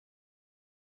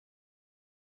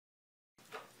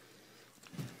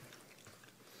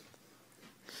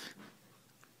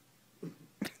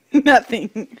Nothing.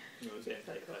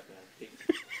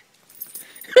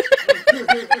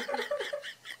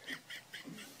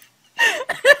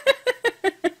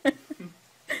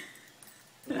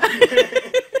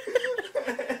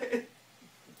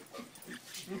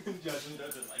 Justin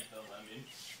doesn't like the lemon.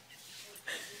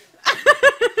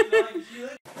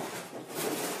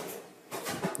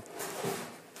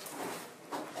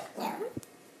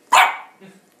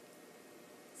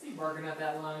 Is he barking at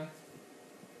that line?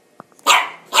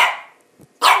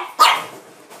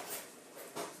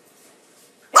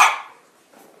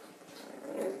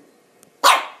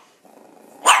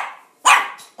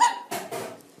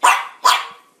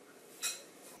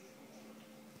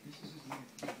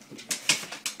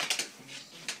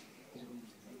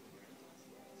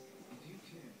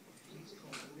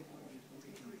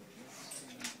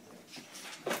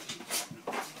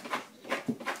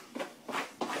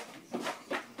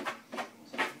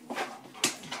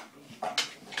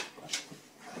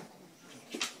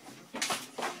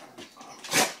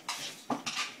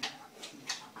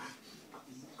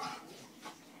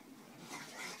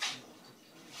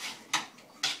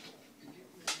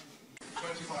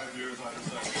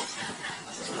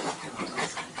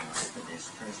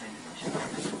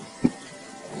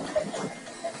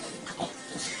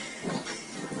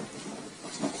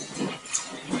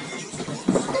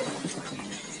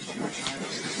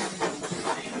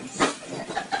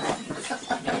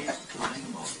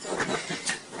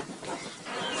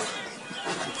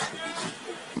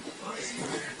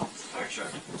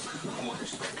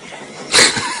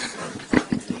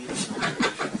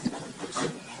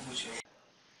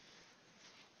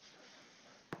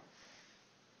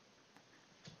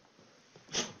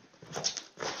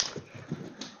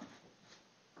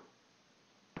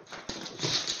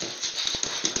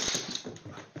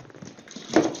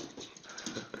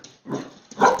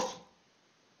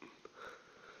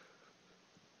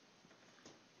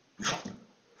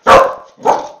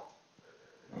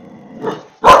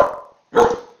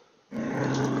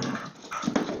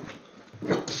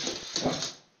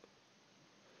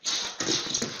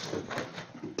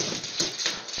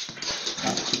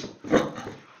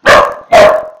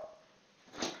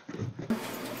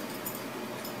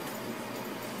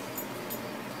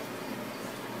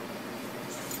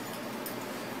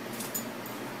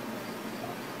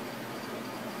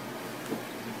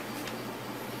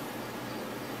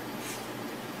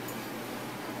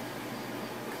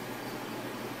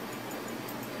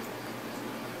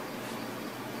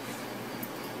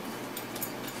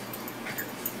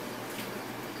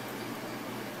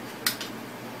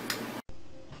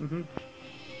 Mm-hmm.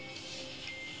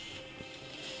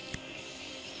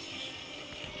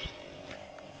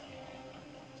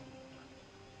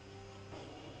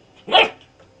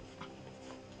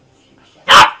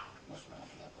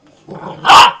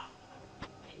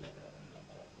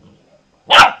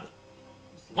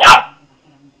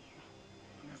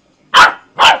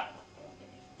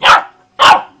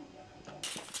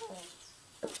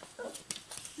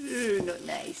 Ooh, not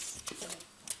nice.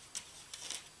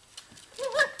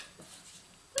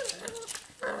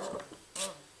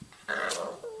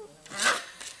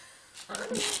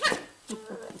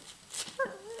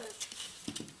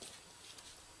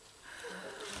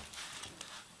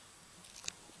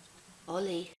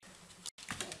 Ollie.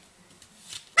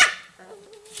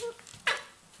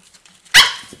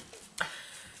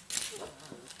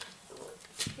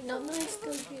 You're not nice,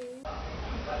 don't you?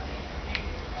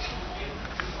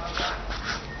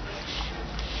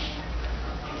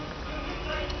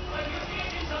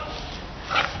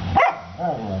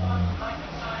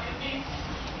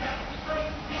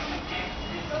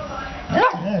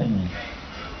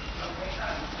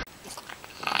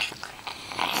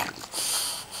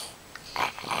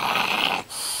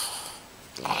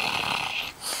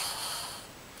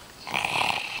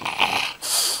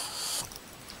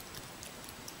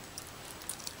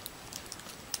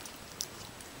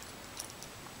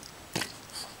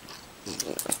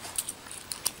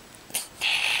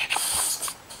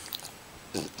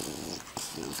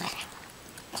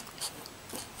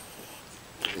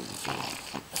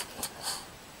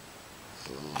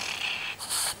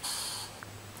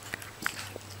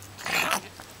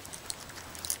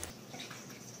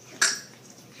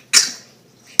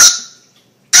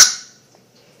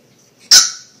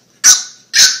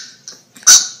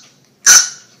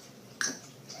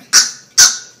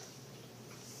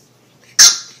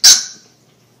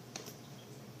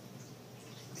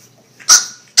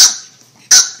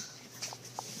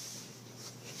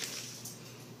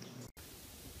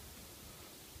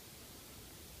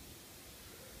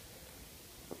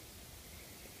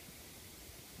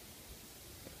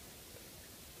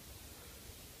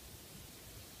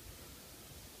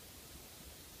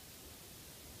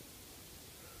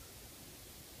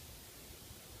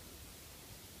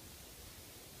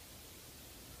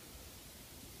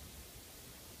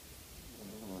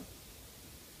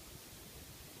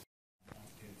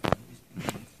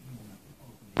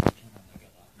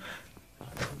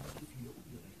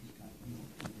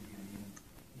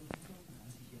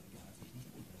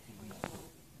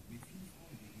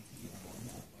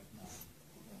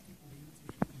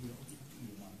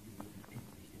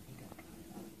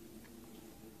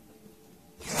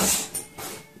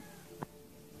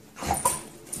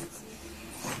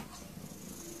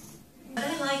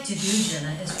 to do,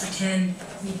 Jenna, is pretend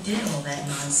we did all that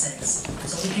nonsense,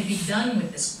 so we can be done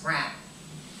with this crap.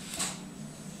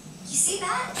 You see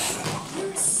that?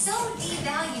 You so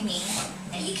devalue me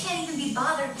that you can't even be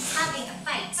bothered having a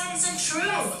fight. That isn't true.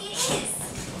 Yes, it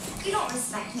is. You don't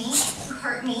respect me. You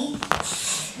hurt me.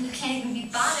 And you can't even be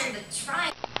bothered with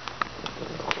trying.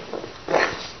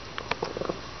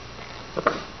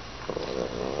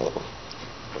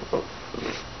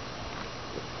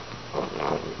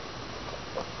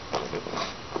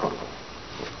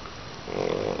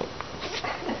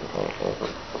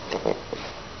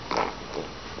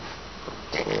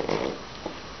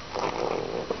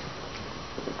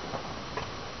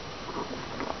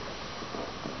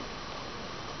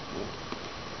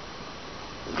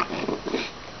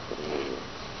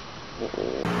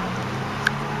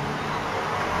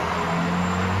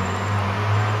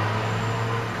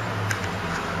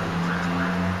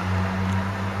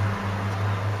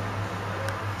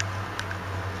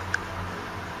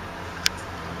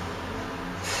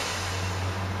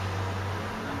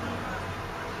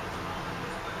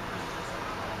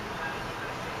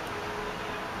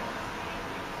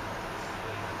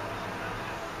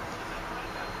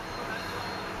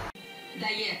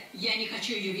 Дае, я не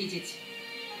хочу ее видеть.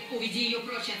 Уведи ее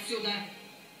прочь отсюда,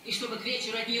 и чтобы к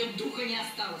вечеру от нее духа не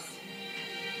осталось.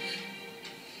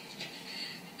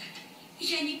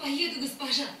 Я не поеду,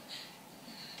 госпожа.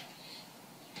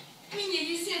 Меня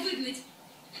нельзя выгнать.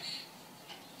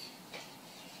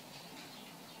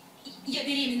 Я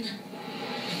беременна.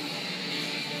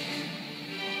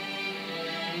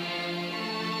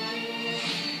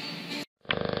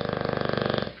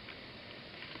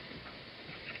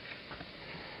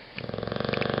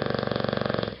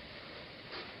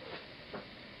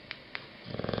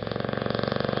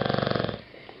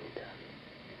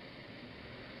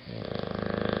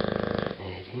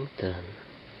 Done.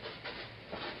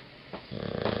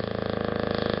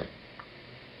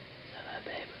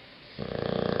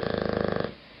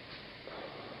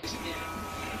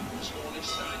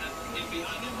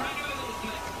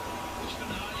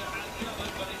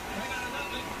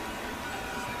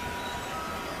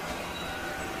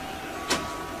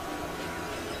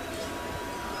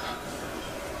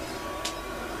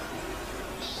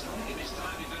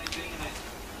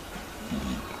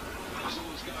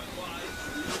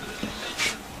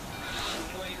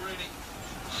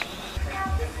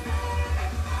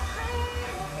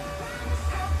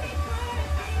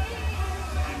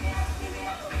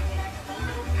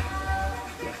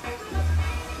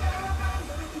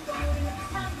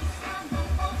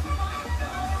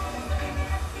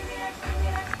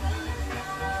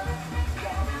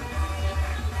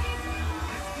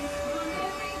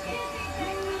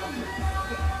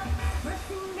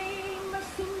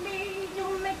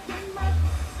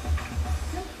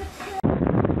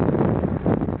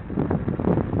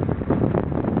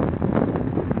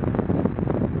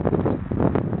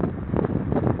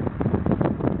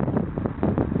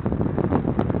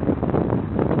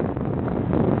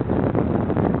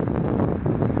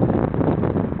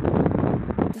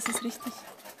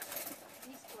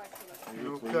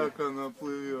 Ну как она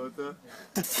плывет, а?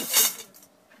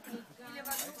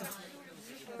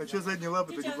 А что задние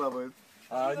лапы-то не плавают?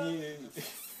 А они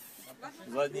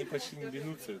задние почти не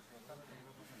бьются.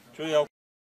 Что я...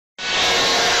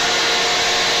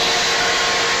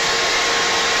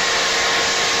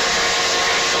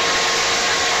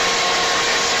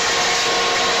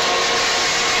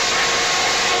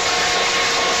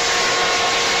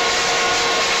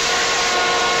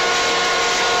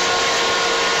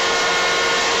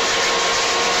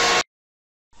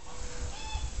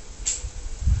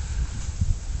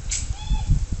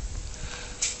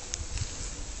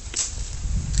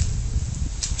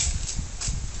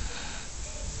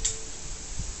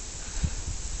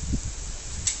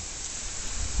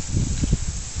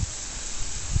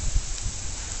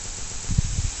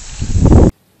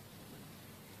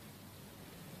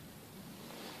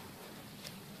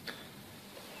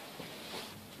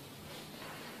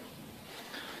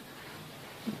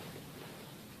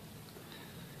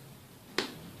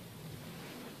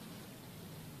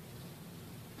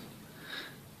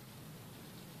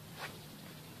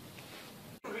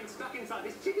 Stuck inside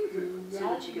this chicken coop. So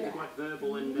the chickens are quite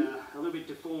verbal and a little bit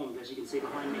deformed, as you can see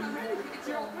behind me. It's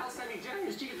your old pal Sammy J.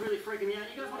 This chicken's really freaking me out.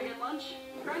 You guys want to get lunch?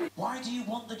 Why do you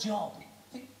want the job?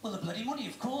 Well, the bloody money,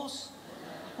 of course.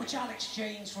 Which I'll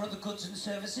exchange for other goods and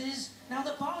services. Now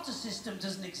the barter system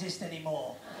doesn't exist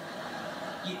anymore.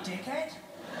 You dickhead.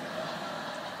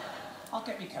 I'll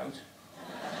get me coat.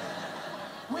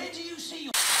 Where do you see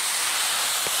your...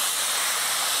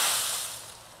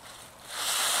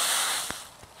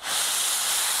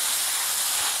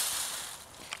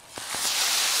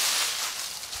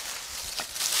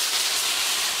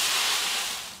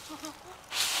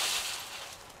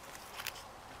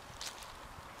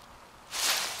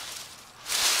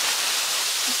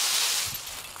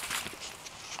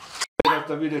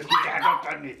 basta wieder escuchar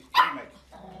dann nicht.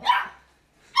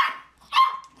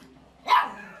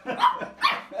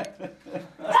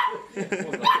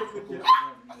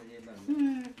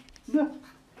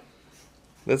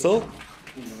 That's all?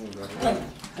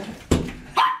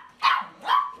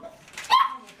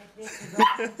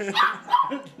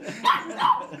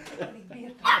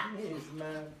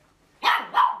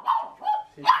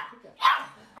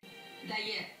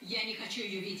 Дае, я не хочу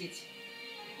ее видеть.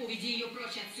 Уведи ее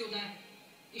прочь отсюда,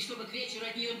 и чтобы к вечеру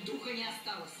от нее духа не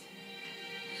осталось.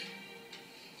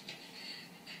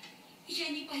 Я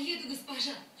не поеду,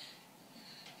 госпожа.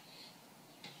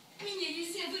 Меня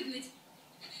нельзя выгнать.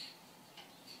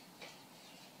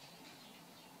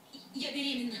 Я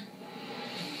беременна.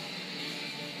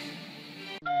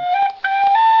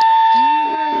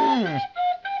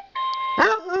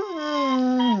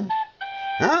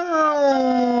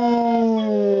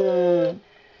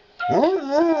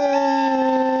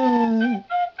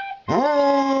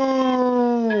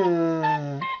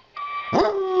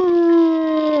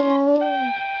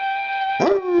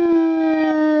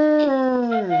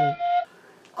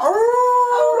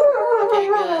 Okay,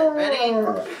 good. Ready?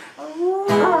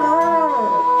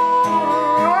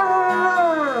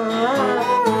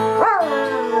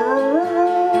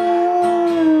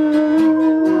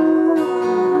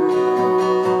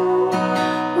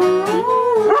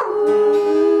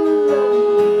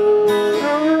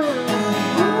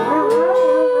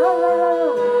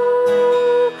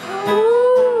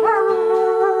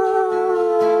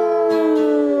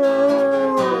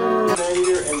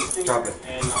 Drop it.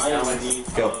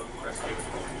 Go.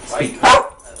 Speak.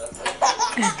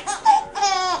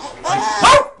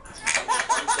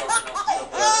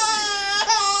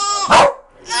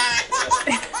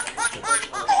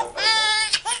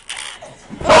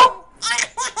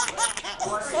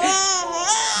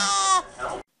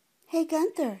 Hey,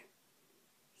 Gunther.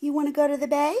 You want to go to the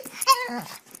bay?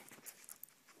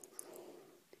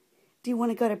 Do you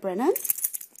want to go to Brennan?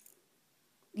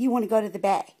 You want to go to the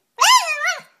bay?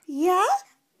 Yeah?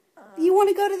 You want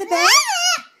to go to the bay?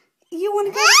 You want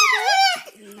to go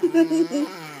to the bay?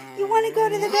 You want to go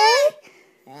to the bay?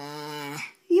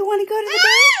 You want to go to the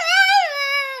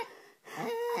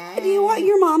bay? Do you want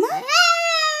your mama?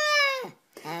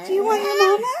 Do you want your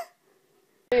mama?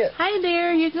 Hi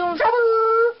there, you going?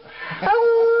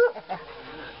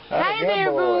 Hi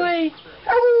there, boy.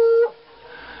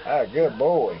 Ah, good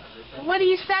boy. What are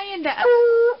you saying to?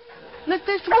 Look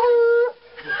this way.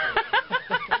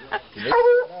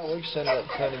 Oh, we send that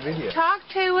kind of video. Talk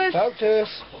to us. Talk to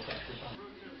us.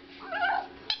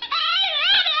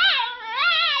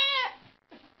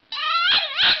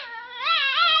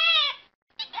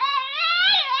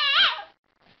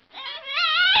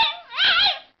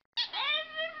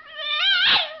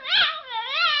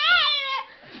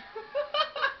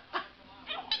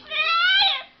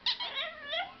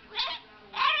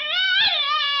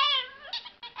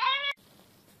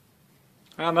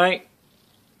 Hi, mate.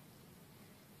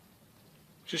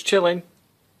 Just chilling.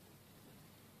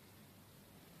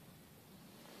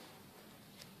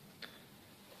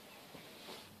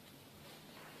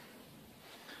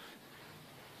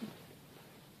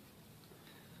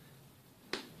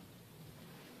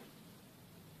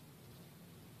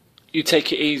 You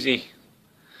take it easy.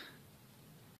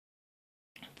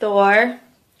 Thor,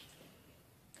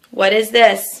 what is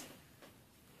this?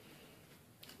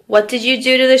 What did you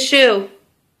do to the shoe?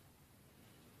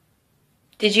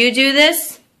 Did you do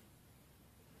this?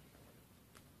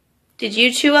 Did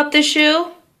you chew up the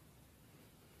shoe?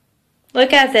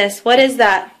 Look at this. What is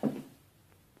that?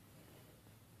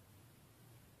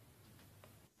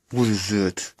 What is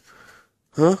it?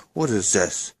 Huh? What is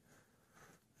this?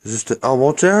 Is this the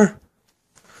Elmo chair?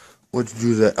 What'd you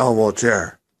do to that Elmo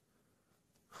chair?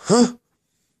 Huh?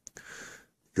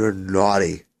 You're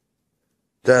naughty.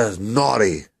 That is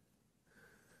naughty.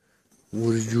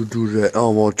 What did you do to that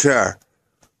Elmo chair?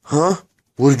 Huh?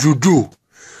 What did you do?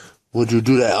 What did you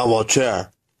do to that Elmo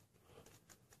chair?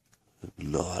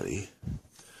 Naughty.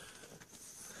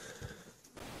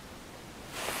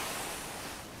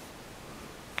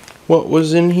 What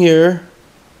was in here?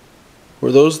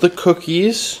 Were those the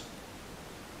cookies?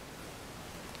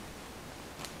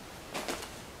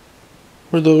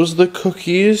 Were those the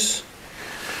cookies?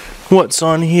 What's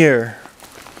on here?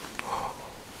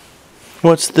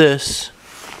 What's this?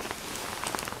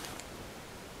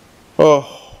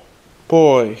 Oh,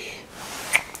 boy.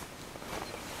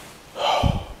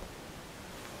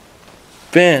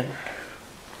 Ben.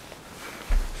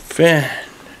 Ben.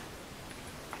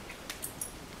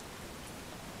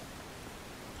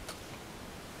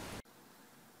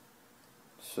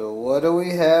 So what do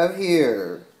we have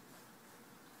here?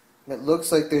 It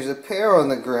looks like there's a pear on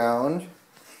the ground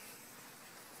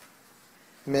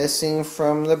missing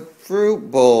from the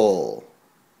fruit bowl.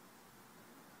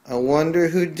 I wonder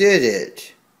who did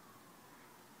it.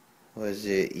 Was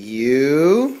it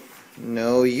you?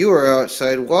 No, you were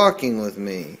outside walking with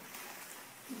me.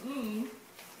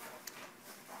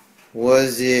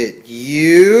 Was it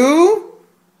you?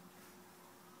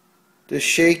 The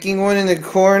shaking one in the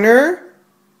corner?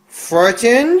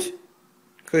 Frightened?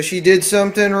 Because she did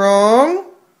something wrong?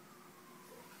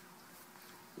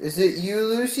 Is it you,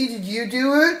 Lucy? Did you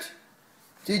do it?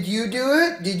 Did you do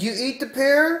it? Did you eat the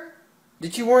pear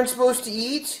that you weren't supposed to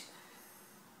eat?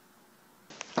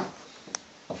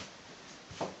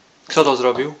 Kto to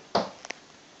zrobił?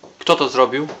 Kto to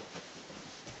zrobił?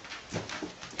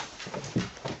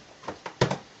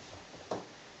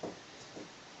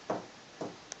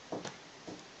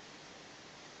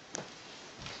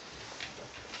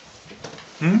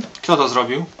 Kto to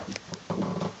zrobił?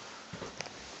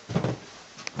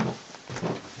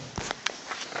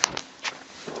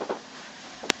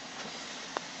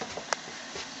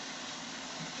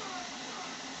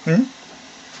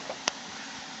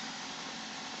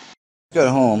 Got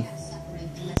home,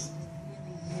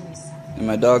 and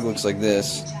my dog looks like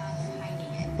this.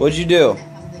 What'd you do?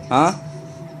 Huh?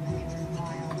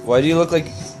 Why do you look like...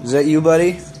 Is that you,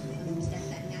 buddy?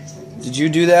 Did you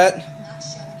do that?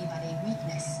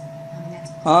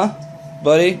 Huh?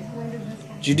 Buddy?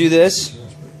 Did you do this?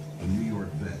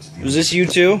 Was this you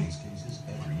too?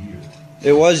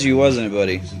 It was you, wasn't it,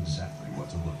 buddy?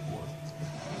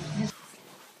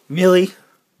 Millie,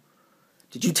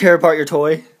 did you tear apart your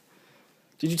toy?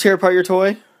 Did you tear apart your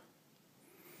toy?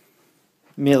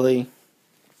 Millie,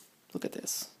 look at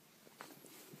this.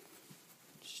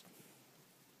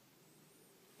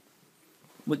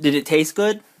 Did it taste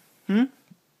good? Did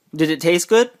it taste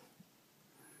good?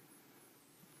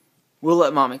 We'll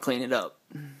let Mommy clean it up,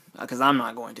 because I'm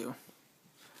not going to.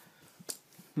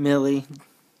 Millie.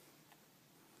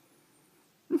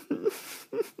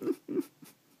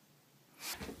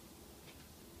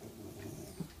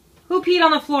 Who peed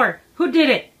on the floor? Who did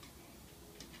it?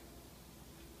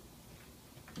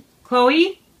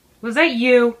 Chloe? Was that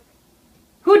you?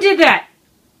 Who did that?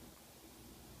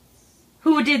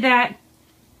 Who did that?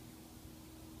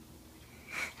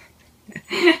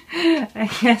 I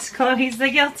guess Chloe's the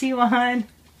guilty one.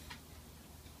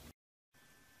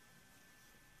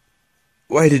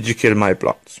 Why did you kill my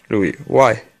plants, Louis?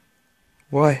 Why?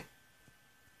 Why?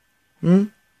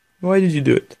 Why did you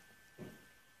do it?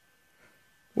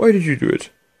 Why did you do it?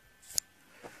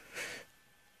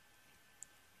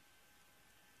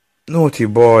 Naughty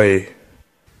boy.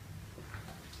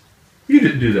 You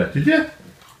didn't do that, did you?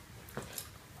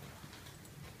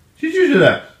 Did you do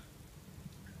that?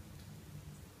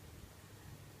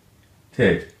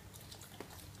 Ted.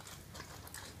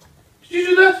 Did you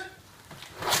do that?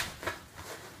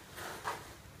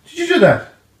 Did you do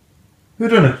that? Who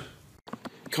done it?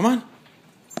 Come on.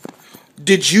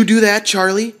 Did you do that,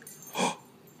 Charlie?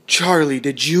 Charlie,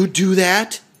 did you do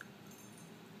that?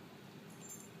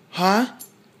 Huh?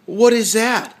 What is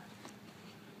that?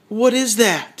 What is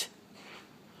that?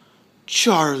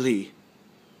 Charlie.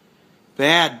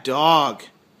 Bad dog.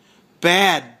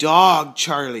 Bad dog,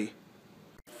 Charlie.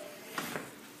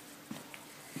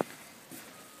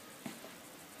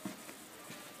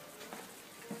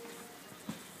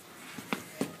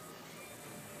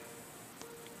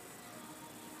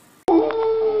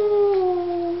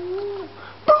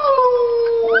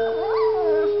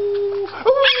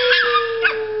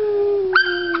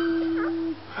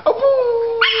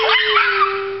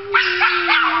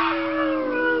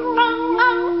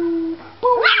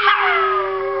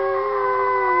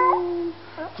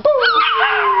 Boo!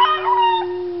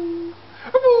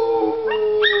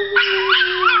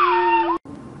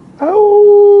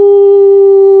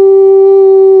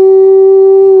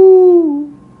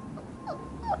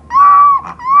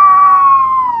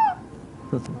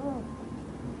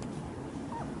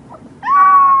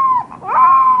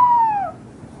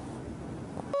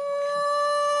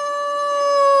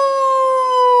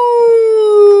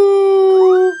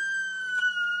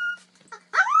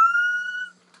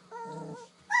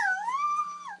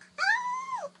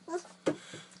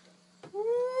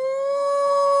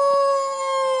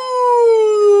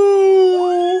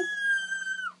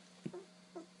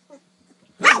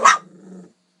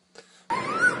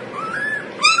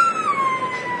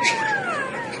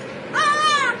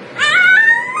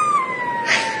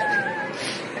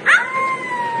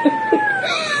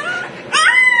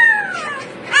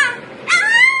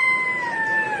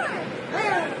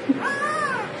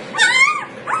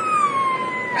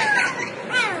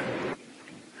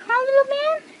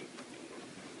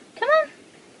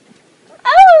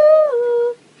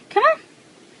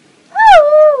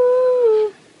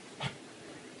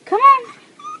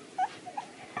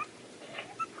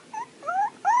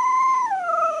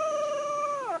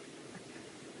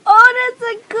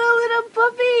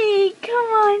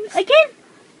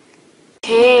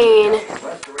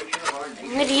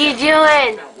 What are you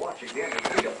doing?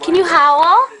 Can you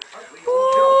howl?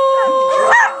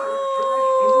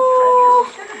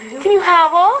 Can you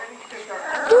howl?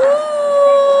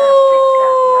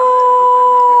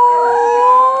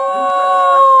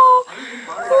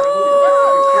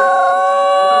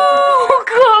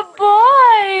 Good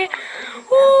boy.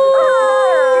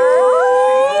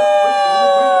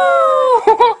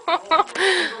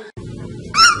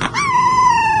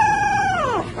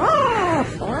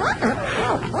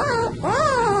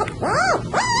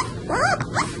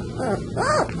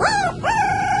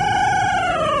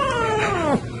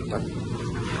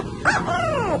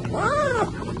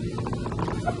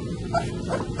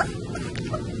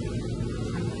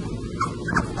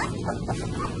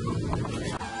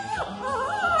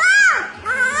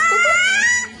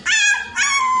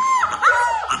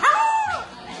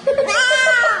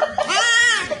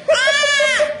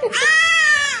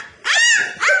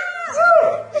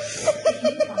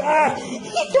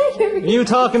 You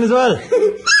talking as well?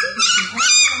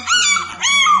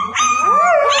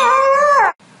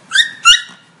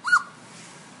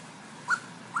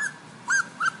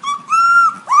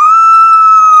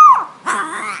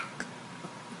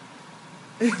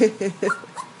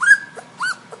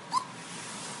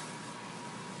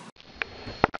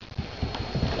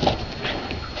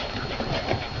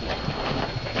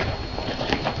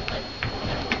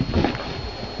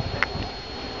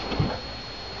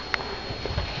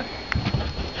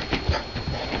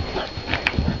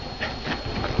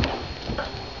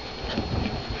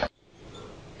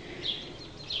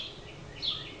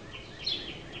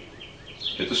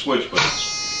 Hit the switch button.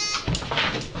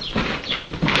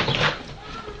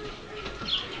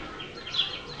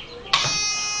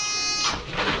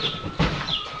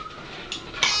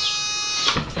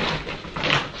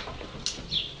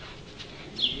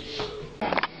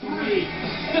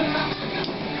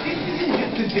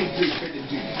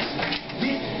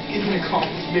 Is an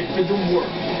accomplishment for the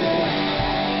world.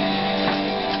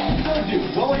 So,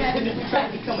 dude, what would happen if we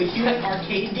tried to become a human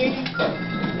arcade game?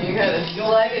 You gotta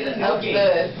slide it up the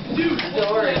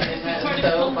door and that's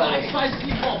so funny. Life-size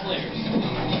football players.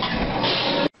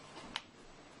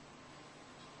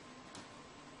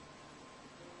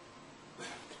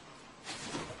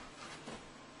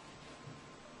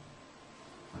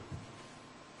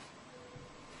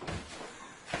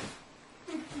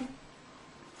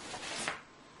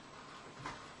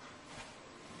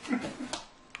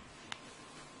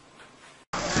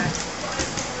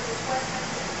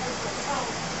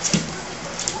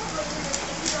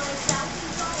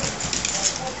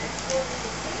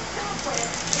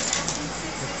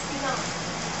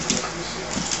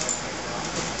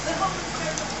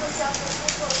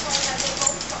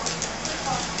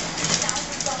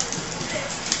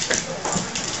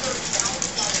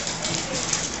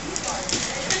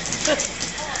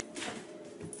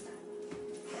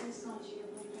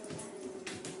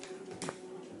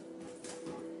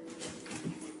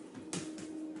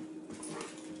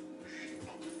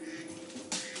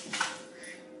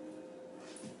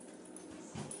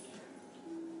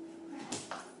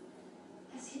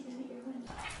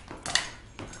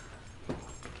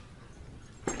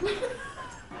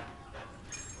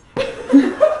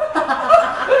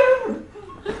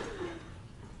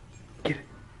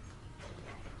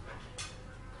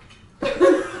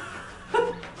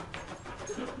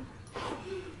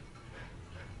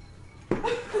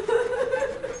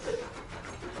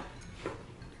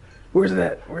 Where's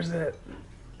that? Where's that?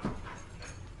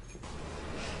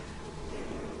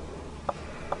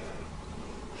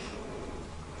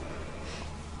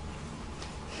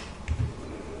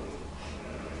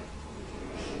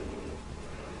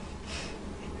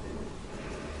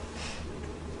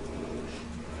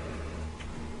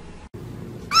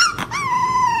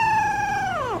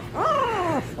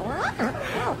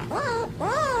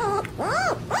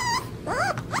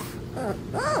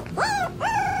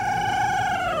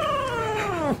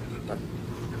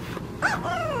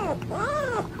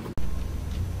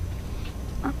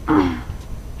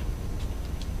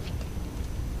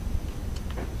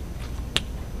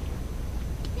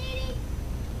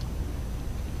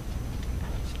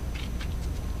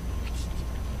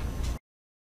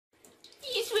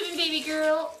 You swimming, baby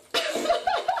girl.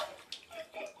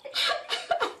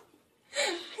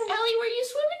 Ellie, where are you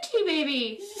swimming to,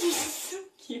 baby? So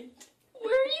cute.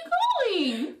 Where are you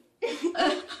going?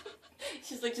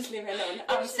 She's like, just leave me alone.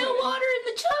 There's no water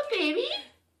in the tub, baby.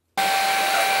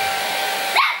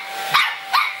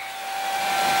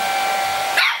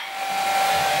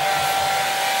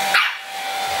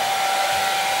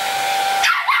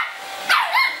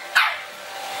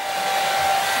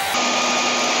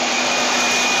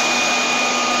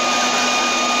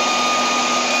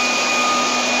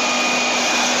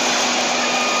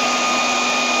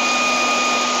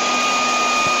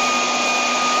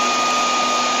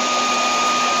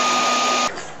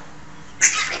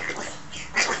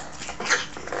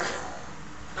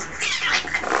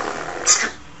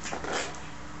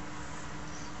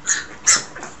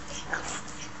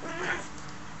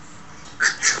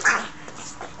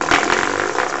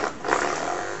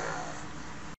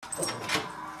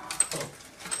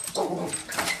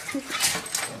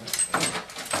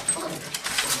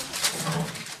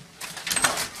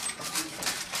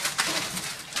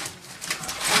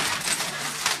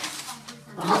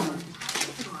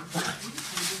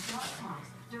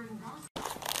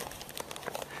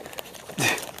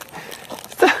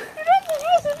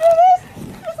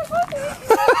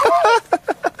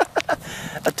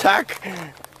 Attack!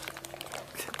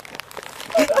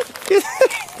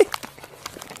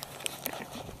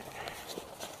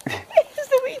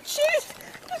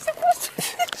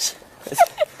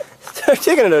 Start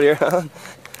taking it out of your hand.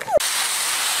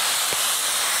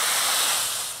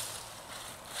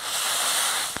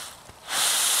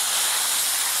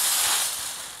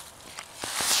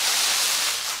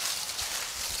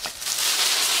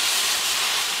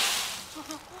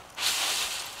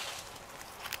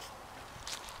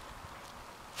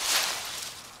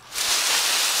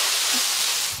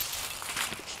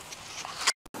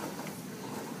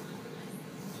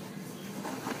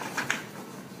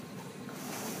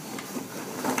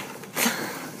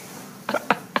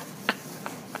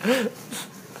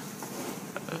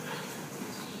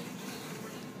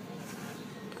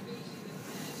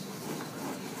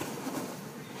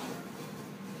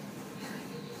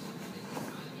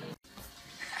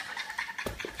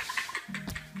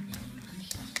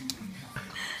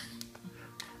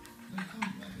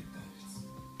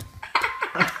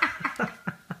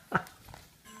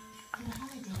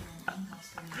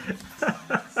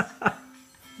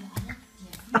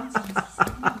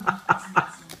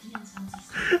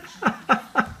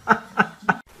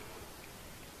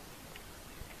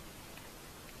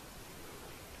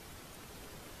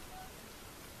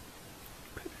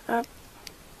 Up.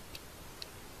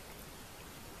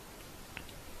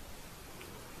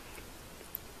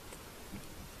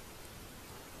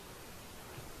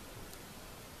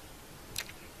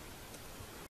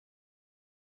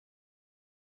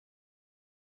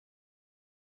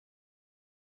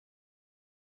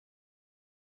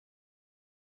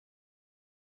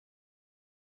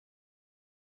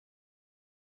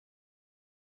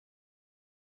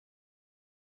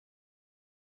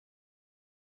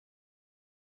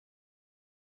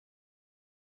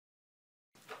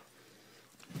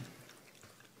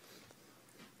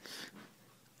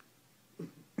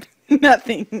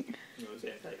 Nothing.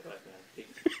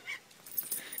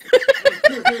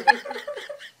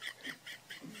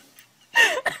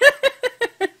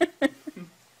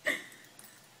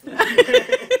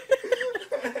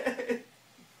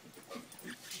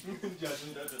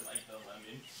 Justin doesn't like the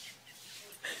lemon.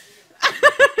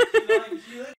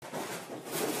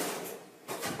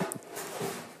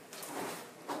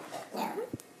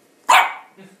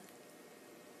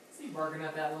 Is he barking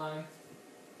at that line?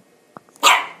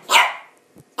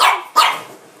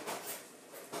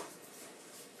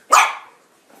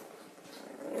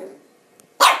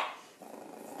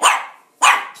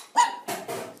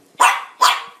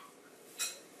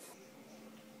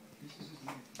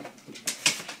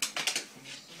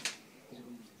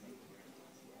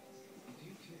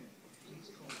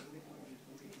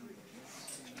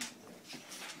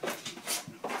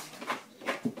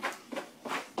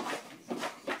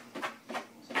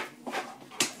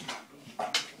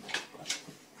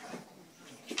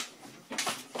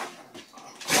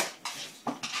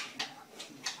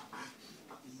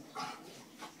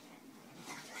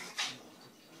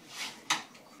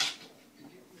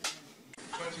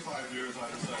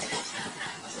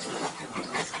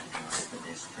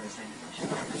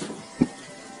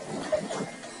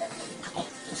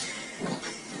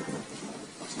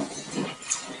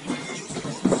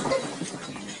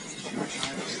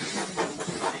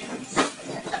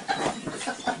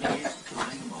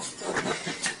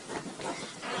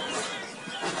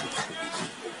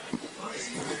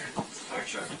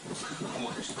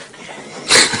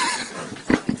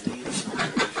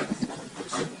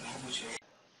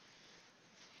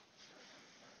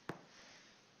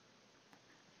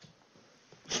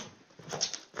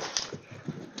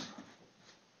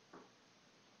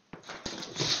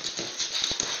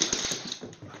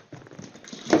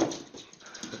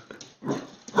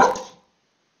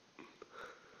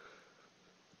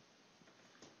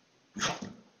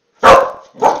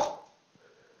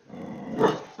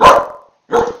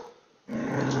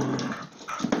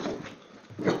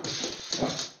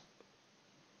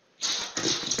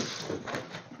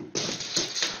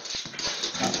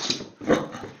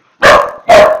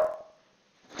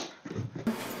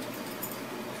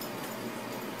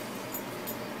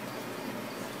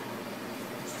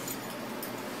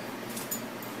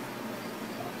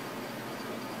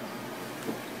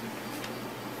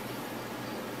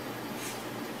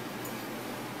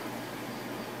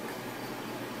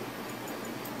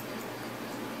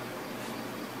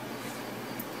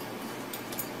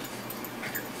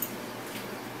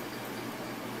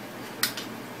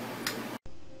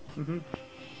 Mm-hmm.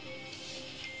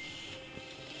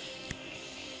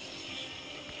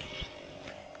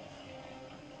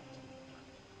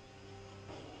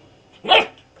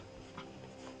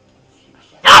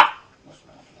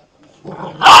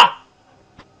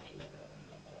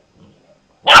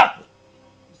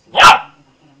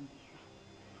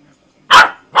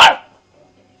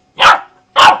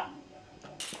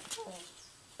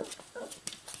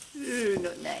 Ooh,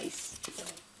 not nice.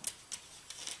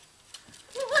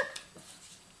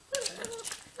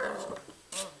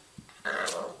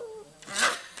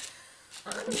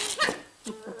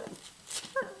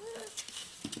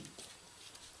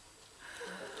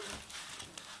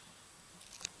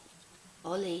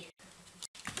 Ollie.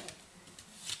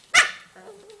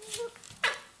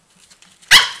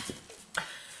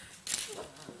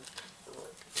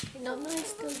 Not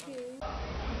nice, Cookie.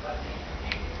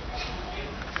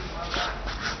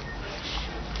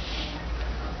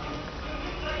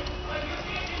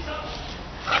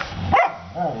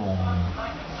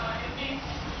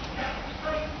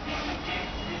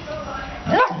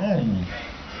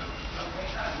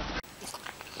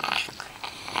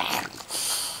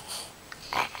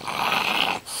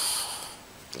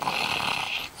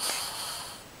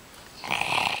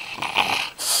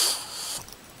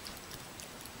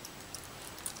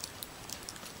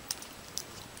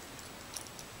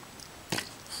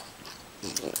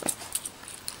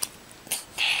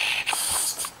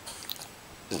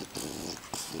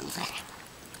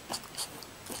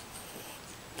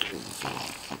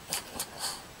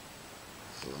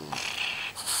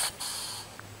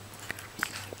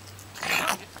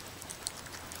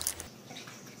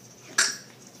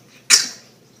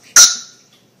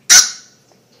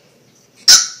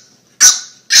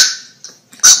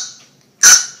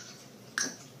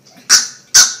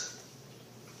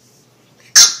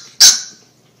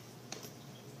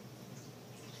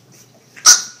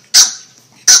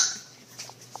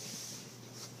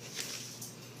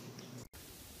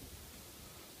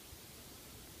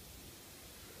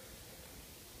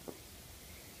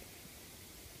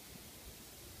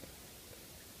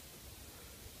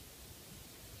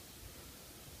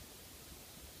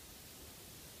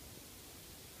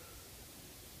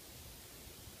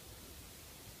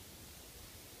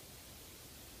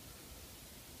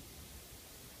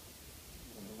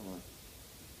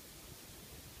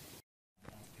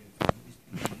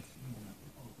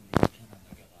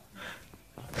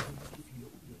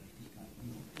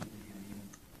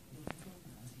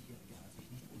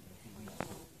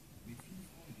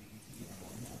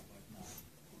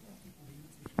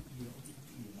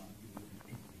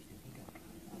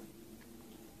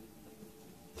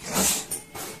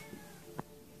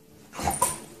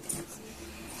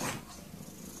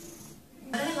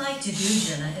 What I like to do,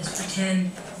 Jenna, is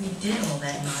pretend we did all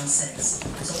that nonsense,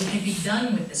 so we can be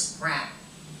done with this crap.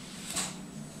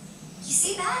 You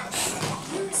see that?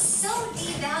 You so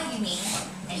devalue me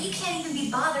that you can't even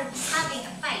be bothered having a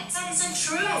fight. That isn't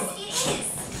true. Yes, it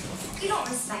is. You don't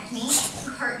respect me.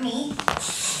 You hurt me.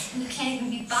 And you can't even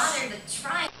be bothered with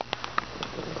trying.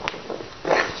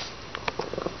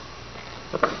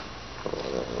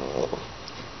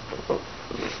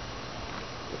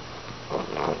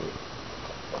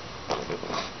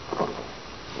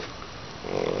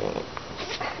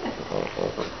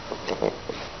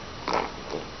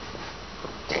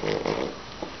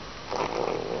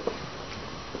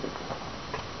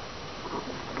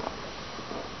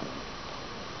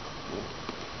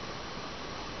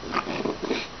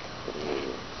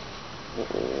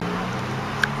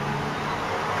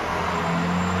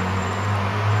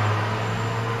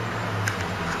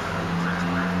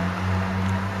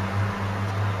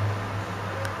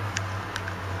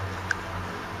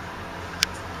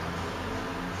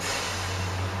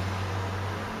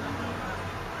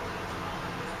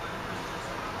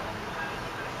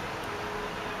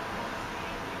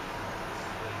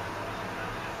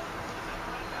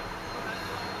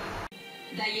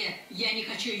 Дае, я не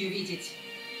хочу ее видеть.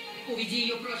 Уведи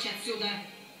ее прочь отсюда,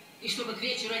 и чтобы к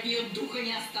вечеру от нее духа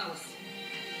не осталось.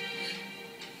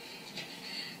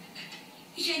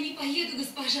 Я не поеду,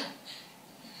 госпожа.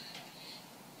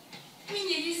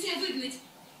 Меня нельзя выгнать.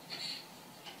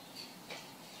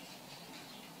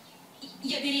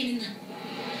 Я беременна.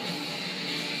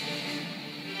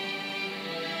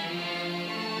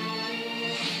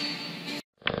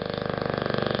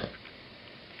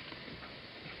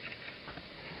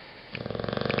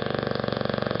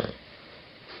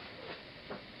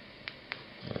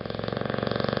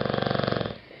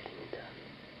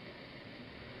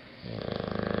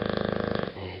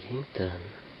 Done.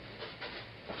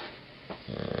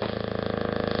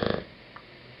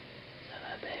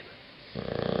 Bye, babe.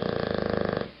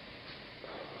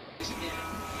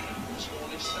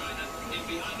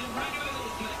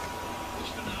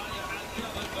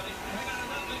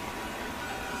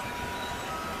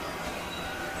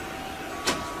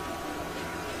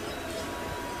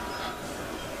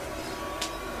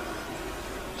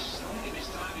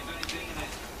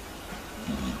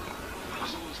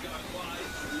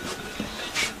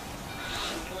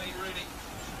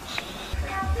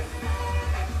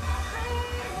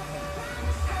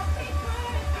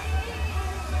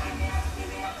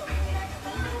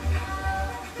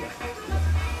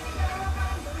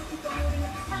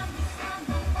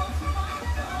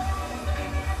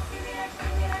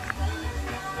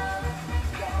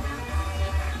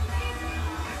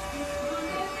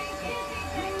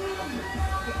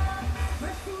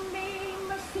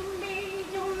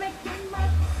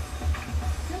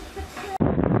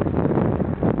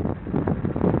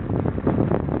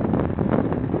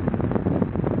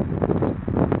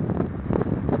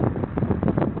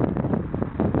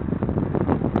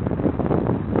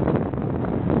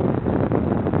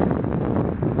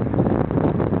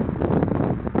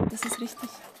 Das ist richtig.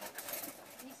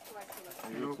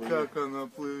 Ну как она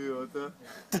плывет, а?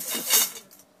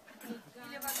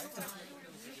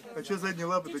 А что задние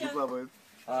лапы-то не плавают?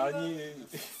 А они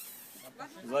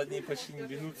задние почти не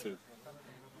бьются.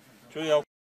 Что я...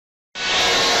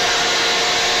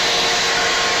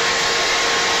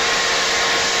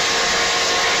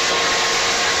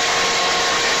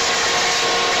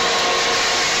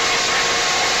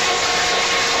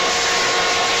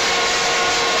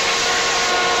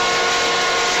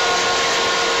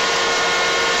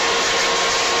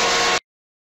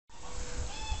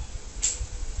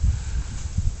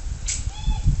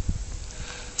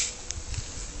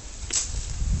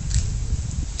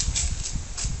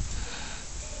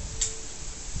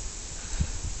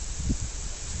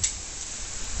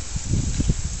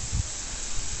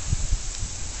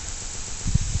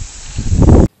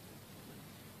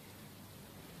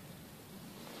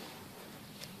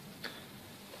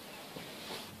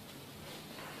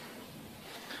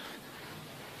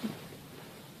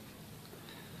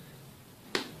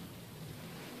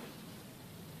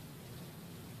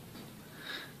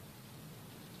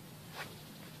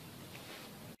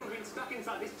 Been stuck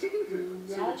inside this chicken coop.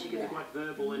 So the chickens are quite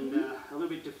verbal and a little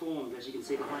bit deformed, as you can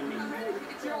see behind me.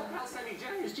 It's your old pal Sammy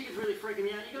J. This chicken's really freaking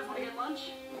me out. You guys want to get lunch?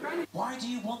 Why do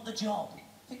you want the job?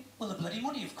 Think, well, the bloody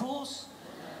money, of course.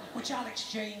 Which I'll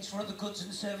exchange for other goods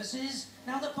and services.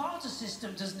 Now the barter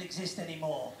system doesn't exist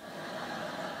anymore.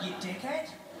 You dickhead.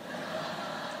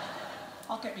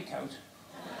 I'll get me coat.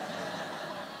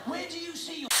 Where do you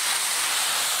see your...